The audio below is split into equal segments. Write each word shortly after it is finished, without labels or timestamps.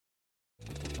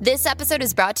This episode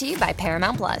is brought to you by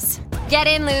Paramount Plus. Get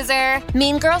in, loser!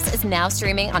 Mean Girls is now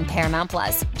streaming on Paramount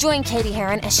Plus. Join Katie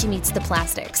Heron as she meets the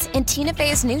plastics in Tina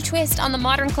Fey's new twist on the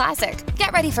modern classic.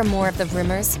 Get ready for more of the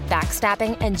rumors,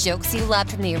 backstabbing, and jokes you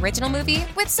loved from the original movie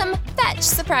with some fetch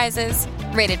surprises.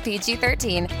 Rated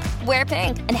PG-13. Wear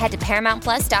pink and head to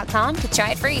ParamountPlus.com to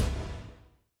try it free.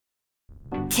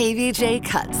 KVJ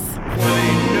Cuts. A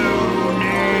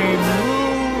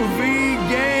movie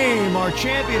game. Our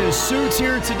champion is Suits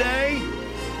here today.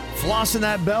 Flossing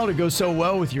that belt, it goes so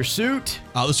well with your suit.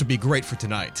 Oh, this would be great for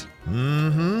tonight.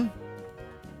 Mm-hmm.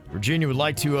 Virginia would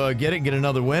like to get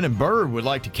another win, and Bird would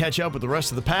like to catch up with the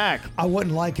rest of the pack. I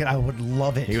wouldn't like it. I would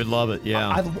love it. He would love it, yeah.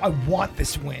 I want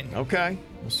this win. Okay.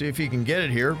 We'll see if he can get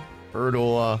it here. Bird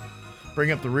will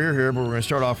bring up the rear here, but we're going to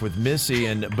start off with Missy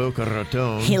and Boca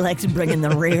Raton. He likes bringing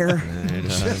the rear.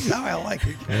 That's how I like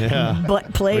it. Yeah.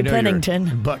 But play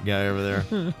Pennington. Butt guy over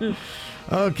there.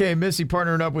 Okay, Missy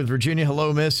partnering up with Virginia.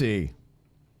 Hello, Missy.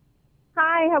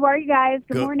 Hi, how are you guys?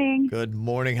 Good morning. Good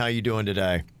morning. How you doing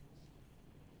today?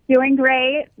 Doing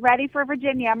great. Ready for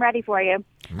Virginia. I'm ready for you.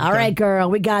 Okay. All right, girl.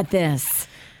 We got this.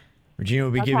 Virginia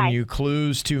will be giving you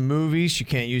clues to movies. You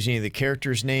can't use any of the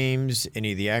characters' names,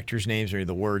 any of the actors' names, or any of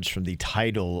the words from the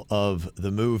title of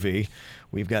the movie.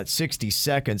 We've got 60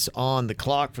 seconds on the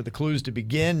clock for the clues to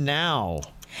begin now.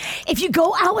 If you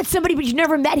go out with somebody but you've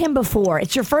never met him before,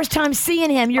 it's your first time seeing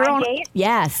him, you're on. Date?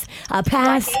 Yes.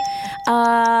 Pass.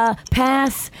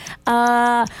 Pass.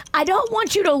 I don't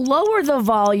want you to lower the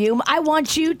volume. I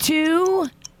want you to.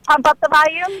 Pump up the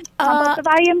volume. Pump up the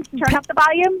volume. Turn up the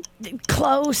volume.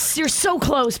 Close. You're so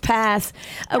close. Pass.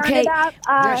 Okay. Turn it up.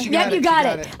 You got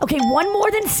it. Okay. One more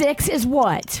than 6 is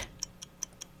what?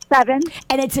 7.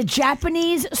 And it's a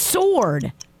Japanese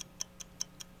sword.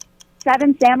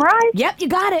 7 samurai. Yep, you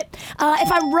got it.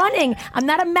 If I'm running, I'm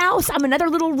not a mouse. I'm another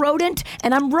little rodent,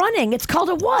 and I'm running. It's called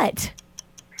a what?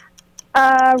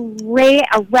 A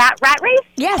rat race.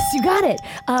 Yes, you got it.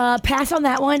 Pass on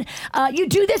that one. You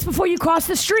do this before you cross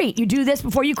the street.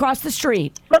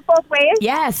 Look both ways.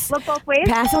 Yes. Look both ways.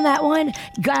 Pass on that one.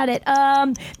 Got it.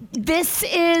 This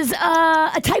is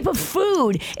a type of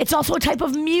food. It's also a type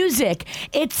of music.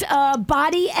 It's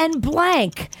body and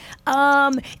blank.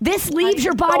 This leaves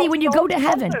your body when you go to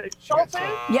heaven. Soul food.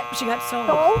 Yep, she got soul.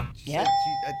 Soul. Yep.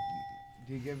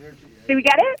 Did we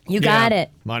get it? You got it.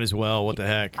 Might as well. What the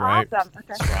heck, right? Awesome. Okay.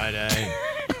 It's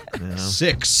Friday.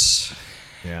 6.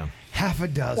 Yeah. Half a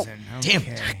dozen. Damn.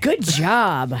 Good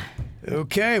job.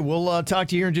 Okay, we'll talk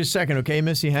to you here in just a second, okay,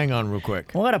 Missy? Hang on real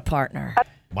quick. What a partner.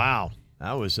 Wow.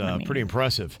 That was pretty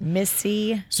impressive.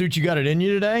 Missy. Suit, you got it in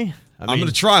you today? I'm going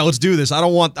to try. Let's do this. I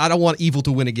don't want evil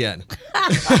to win again. All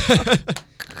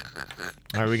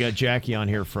right, we got Jackie on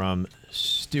here from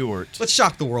Stewart. Let's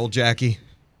shock the world, Jackie.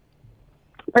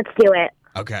 Let's do it.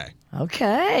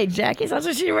 Okay, Jackie sounds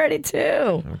like she's ready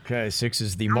too. Okay, 6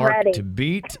 is the mark ready. to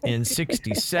beat in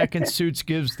 60 seconds. Suits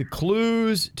gives the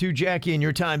clues to Jackie, and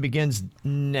your time begins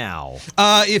now.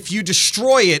 If you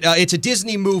destroy it, it's a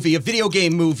Disney movie, a video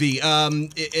game movie.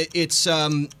 It's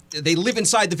they live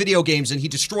inside the video games, and he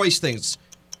destroys things.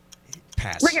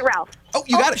 Pass. Wreck-It Ralph. Oh,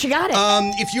 you got it. She got it.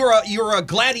 If you're a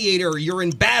gladiator, you're in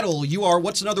battle. You are.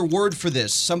 What's another word for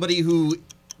this? Somebody who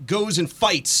goes and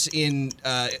fights in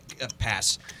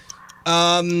pass.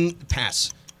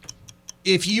 Pass.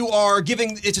 If you are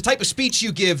giving, it's a type of speech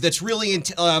you give that's really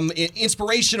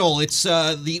inspirational. It's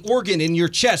the organ in your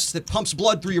chest that pumps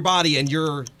blood through your body, and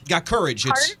you're got courage.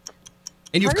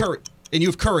 And you have courage. And you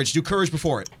have courage. Do courage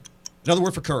before it. Another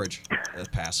word for courage.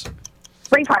 Pass.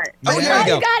 Braveheart. Oh, there you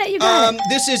go. You got it.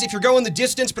 This is if you're going the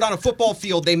distance, but on a football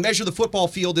field, they measure the football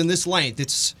field in this length.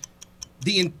 It's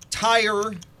the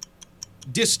entire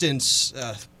distance.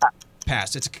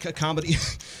 Pass. It's a comedy.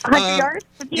 100 yards?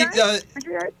 50 yards?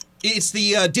 100 yards? It's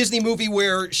the Disney movie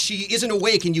where she isn't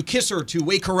awake and you kiss her to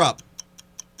wake her up.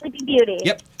 Sleeping Beauty.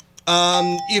 Yep.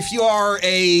 If you are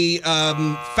a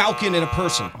falcon and a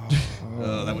person.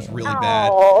 Oh, that was really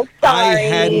bad. Oh,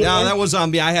 sorry. That was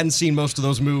on me. I hadn't seen most of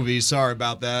those movies. Sorry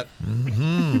about that.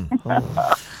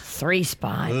 3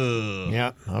 spot.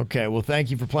 Yeah. Okay. Well, thank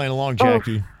you for playing along,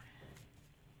 Jackie.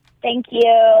 Thank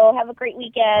you. Have a great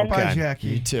weekend. Bye, Jackie.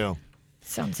 You too.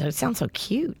 Sounds so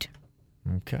cute.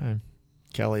 Okay.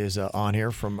 Kelly is on here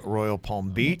from Royal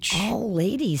Palm Beach. All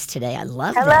ladies today. I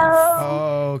love Hello. this.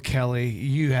 Oh, Kelly,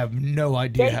 you have no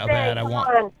idea how bad I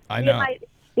want. I know.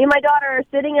 Me and my daughter are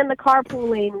sitting in the carpool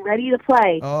lane, ready to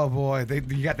play. Oh boy,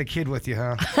 you got the kid with you,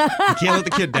 huh? You can't let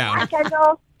the kid down. Hi,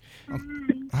 Kendall.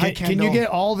 Can you get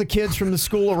all the kids from the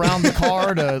school around the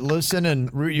car to listen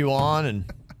and root you on and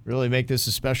really make this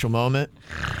a special moment?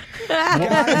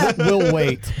 We'll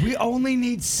wait. We only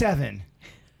need 7.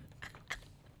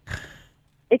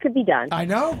 It could be done. I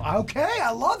know. Okay,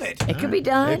 I love it. It could be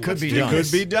done. It could be done. Could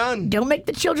be done. Don't make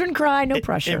the children cry. No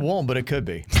pressure. It won't, but it could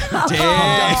be. Damn.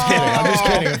 I'm just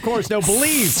kidding. Of course, no.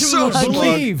 Believe. So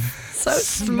believe. So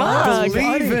smug.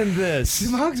 Believe in this.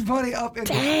 Smug's buddy up in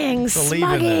Dang, Believe in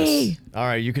smuggy. this. All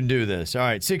right, you can do this. All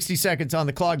right, 60 seconds on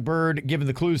the clock, Bird. Giving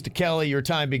the clues to Kelly. Your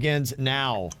time begins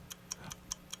now.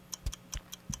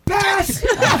 Pass.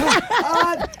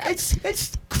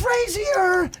 It's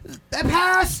crazier.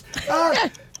 Pass.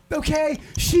 Okay,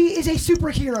 she is a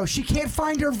superhero. She can't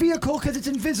find her vehicle because it's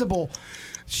invisible.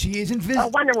 She is invisible.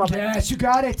 Oh, Wonder Woman. Yes, you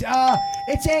got it.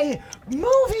 It's a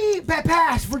movie.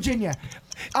 Pass, Virginia.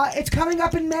 It's coming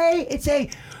up in May. It's a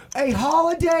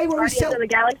holiday where Guardians of the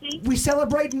Galaxy? we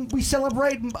celebrate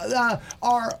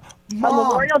our mom.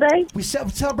 Memorial Day? We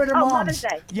celebrate our Oh, moms. Mother's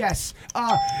Day. Yes.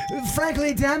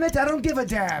 Frankly, damn it, I don't give a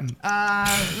damn.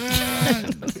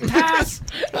 Pass.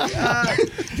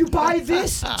 You buy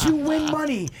this to win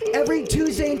money every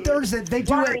Tuesday and Thursday. They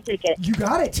do Lottery it. ticket. You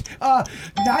got it.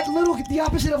 Not little. The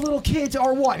opposite of little kids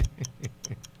are what?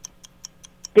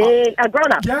 Big,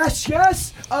 grown up.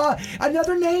 Yes.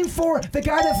 Another name for the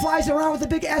guy that flies around with a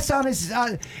big S on his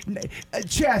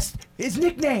chest. His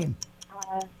nickname.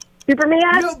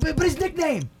 Superman? No, but his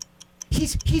nickname.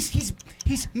 He's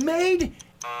made.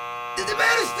 The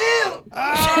Man of Steel.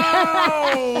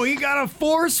 Oh, he got a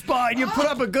 4 spot. You put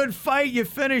up a good fight. You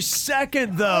finished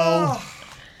second, though.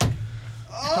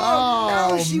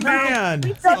 No, she man.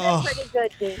 We still did pretty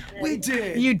good, Jason. We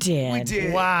did. You did. We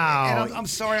did. Wow. And I'm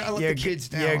sorry I let the kids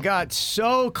down. You got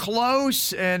so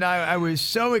close, and I was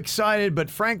so excited, but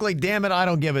frankly, damn it, I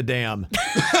don't give a damn.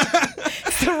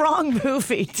 It's the wrong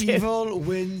movie, too. Evil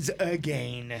wins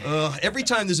again. Every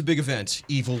time there's a big event,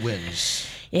 evil wins.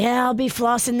 Yeah, I'll be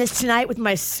flossing this tonight with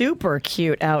my super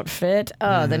cute outfit.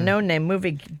 Oh, the no-name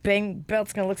movie bang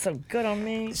belt's gonna look so good on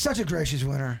me. Such a gracious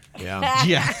winner. Yeah.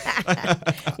 Yeah.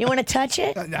 You want to touch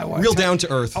it? Real down to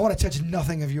earth. I want to touch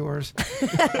nothing of yours.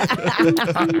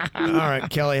 All right,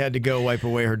 Kelly had to go wipe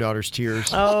away her daughter's tears.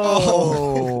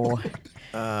 Oh.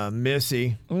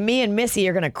 Missy. Me and Missy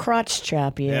are gonna crotch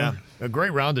chop you. Yeah. A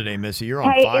great round today, Missy. You're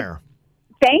on Hey, fire.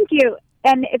 Thank you.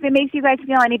 And if it makes you guys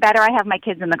feel any better, I have my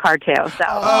kids in the car too. So. Okay.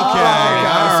 All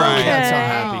right. Okay. Got some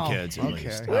happy kids at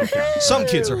least. Okay. Some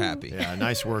kids are happy. Yeah,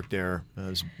 nice work there. That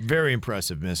was very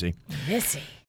impressive, Missy. Missy.